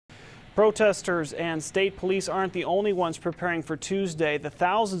Protesters and state police aren't the only ones preparing for Tuesday. The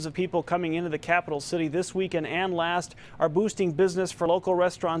thousands of people coming into the capital city this weekend and last are boosting business for local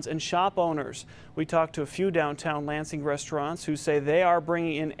restaurants and shop owners. We talked to a few downtown Lansing restaurants who say they are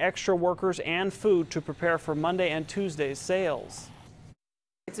bringing in extra workers and food to prepare for Monday and Tuesday's sales.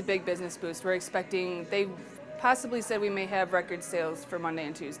 It's a big business boost. We're expecting, they possibly said we may have record sales for Monday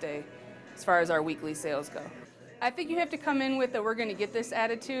and Tuesday as far as our weekly sales go. I think you have to come in with a we're going to get this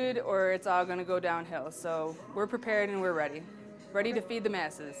attitude or it's all going to go downhill. So we're prepared and we're ready to feed the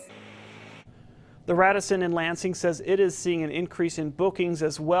masses. The Radisson in Lansing says it is seeing an increase in bookings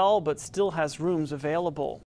as well, but still has rooms available.